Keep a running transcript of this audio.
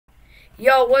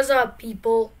Yo, what's up,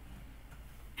 people?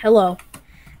 Hello.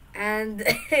 And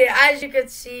as you can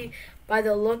see by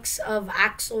the looks of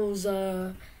Axel's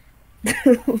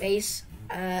face,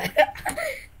 I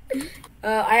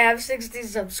have 60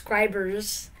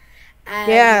 subscribers,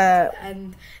 and Yeah.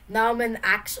 and now I'm in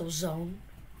Axel zone.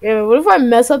 Yeah, what if I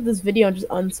mess up this video and just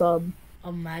unsub?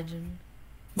 Imagine.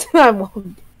 I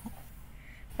won't.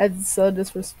 That's so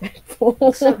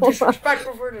disrespectful. So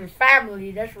disrespectful for the family.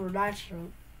 That's what I show.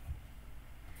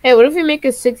 Hey, what if we make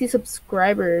a 60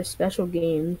 subscriber special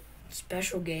game?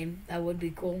 Special game. That would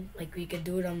be cool. Like we could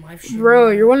do it on live stream.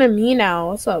 Bro, you're one of me now.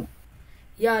 What's up?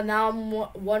 Yeah, now I'm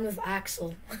one with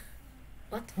Axel.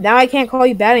 What? Now I can't call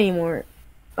you bad anymore.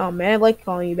 Oh man, I like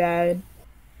calling you bad.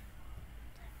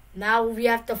 Now we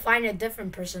have to find a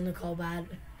different person to call bad.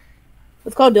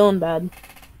 Let's call Dylan bad.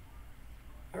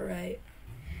 Alright.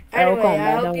 Alright, we'll call Anyway, him I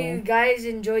bad, hope don't you worry. guys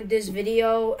enjoyed this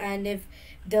video, and if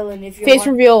Dylan, if you Face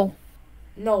want, reveal.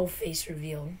 no face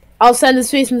reveal. I'll send his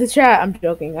face in the chat. I'm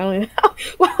joking. I don't even.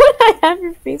 Why would I have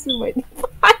your face in my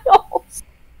files?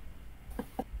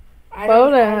 I Why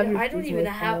would don't, I I, have your I don't face in even my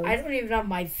have, I files? don't even have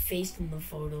my face in the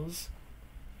photos.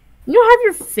 You don't have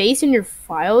your face in your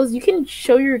files. You can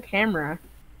show your camera.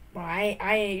 I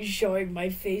ain't showing my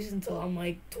face until I'm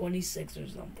like 26 or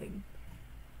something.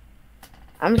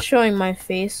 I'm showing my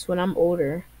face when I'm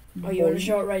older. Oh, you want to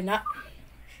show it right now?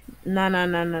 No.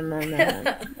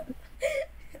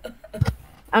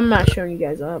 I'm not showing you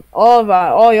guys up.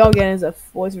 All y'all getting is a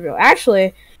voice reveal.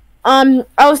 Actually, I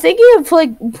was thinking of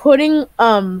like putting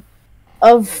a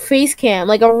face cam,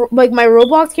 like my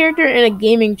Roblox character in a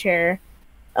gaming chair,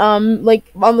 like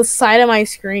on the side of my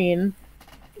screen.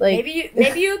 Like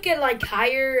Maybe you could like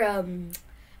hire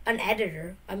an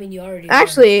editor. I mean, you already are.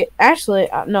 actually,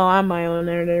 no, I'm my own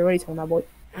editor. What are you talking about, boy?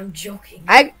 I'm joking.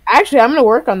 I'm gonna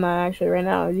work on that actually right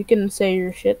now. You can say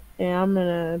your shit, and I'm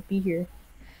gonna be here.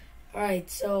 All right,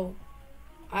 so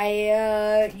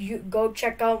you go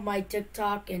check out my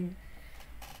TikTok and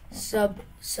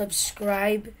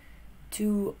subscribe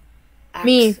to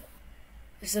Me.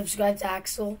 Subscribe to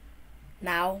Axel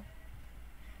now.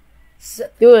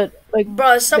 Do it, like,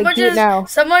 Bro, someone do it now.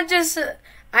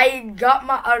 I got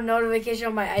a notification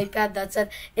on my iPad that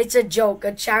said it's a joke.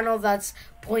 A channel that's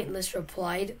pointless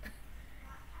replied.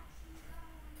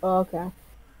 Oh, okay.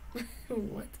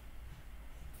 What?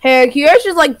 Hey, can you guys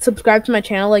just like subscribe to my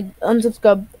channel? Like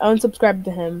unsubscribe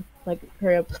to him. Like,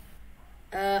 hurry up.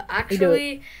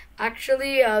 Actually, go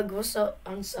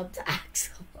unsub to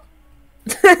Axel.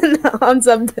 No,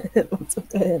 unsub to him. Unsub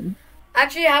to him.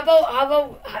 Actually, how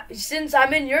about since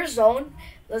I'm in your zone,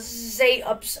 let's say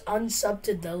unsub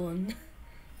to Dylan.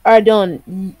 All right,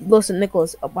 Dylan. Listen,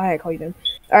 Nicholas. Why I call you Dylan?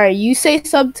 All right, you say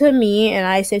sub to me, and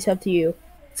I say sub to you.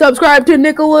 Subscribe to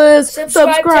Nicholas.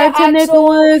 Subscribe to Axel.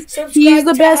 Nicholas. Subscribe He's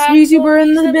the to best Axel. YouTuber in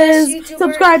He's the best biz. YouTuber.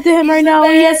 Subscribe to him He's right the now.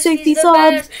 He has best. 60 He's the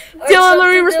subs. best. Dylan Unsub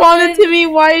literally to responded Dylan. to me.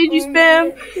 Why did you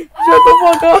spam? Yeah. Shut the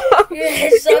fuck up. Yeah,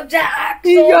 sub to Axel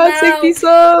He got now. 60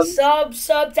 subs.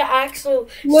 Sub to Axel.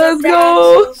 Let's Sub to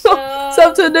go. Axel,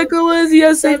 Sub to Nicholas. He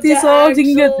has Sub 60 to subs. He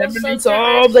can get Axel. 70 Sub to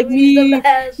Axel. subs like He's the me.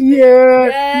 best. Yeah.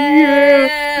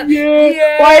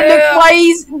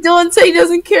 Dylan say he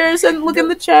doesn't care? Look in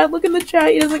the chat. Look in the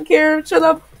chat. He doesn't care. Shut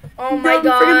up. Oh my Dylan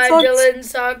god, freaking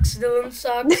sucks. Dylan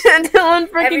sucks. Dylan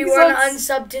freaking Everyone sucks.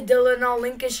 unsub to Dylan. I'll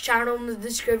link his channel in the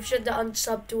description to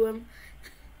unsub to him.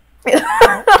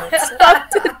 Sub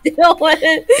to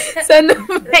Dylan. Send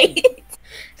him hate.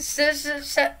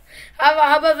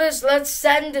 How about this? Let's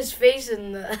send his face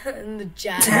in the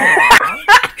chat. I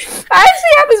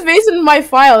actually have his face in my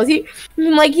files. He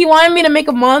wanted me to make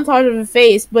a montage of his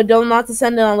face, but not to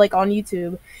send it on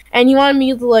YouTube. And he wanted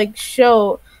me to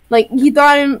show he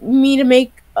thought me to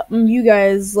make you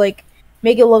guys make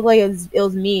it look like it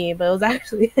was me, but it was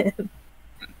actually him.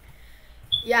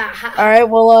 Yeah. All right.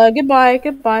 Well, goodbye.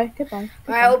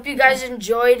 I hope you guys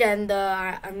enjoyed, and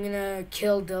I'm gonna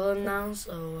kill Dylan now.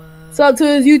 So. Sub to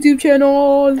his YouTube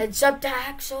channel. And sub to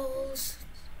Axel's,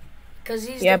 cause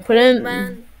he's the put in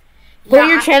man. Put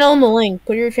your channel in the link.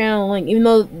 Put your channel in the link, even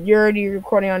though you're already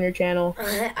recording on your channel.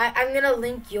 I'm gonna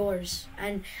link yours,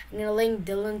 and I'm gonna link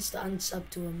Dylan's to unsub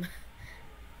to him.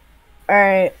 All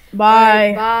right.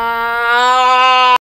 Bye. Bye.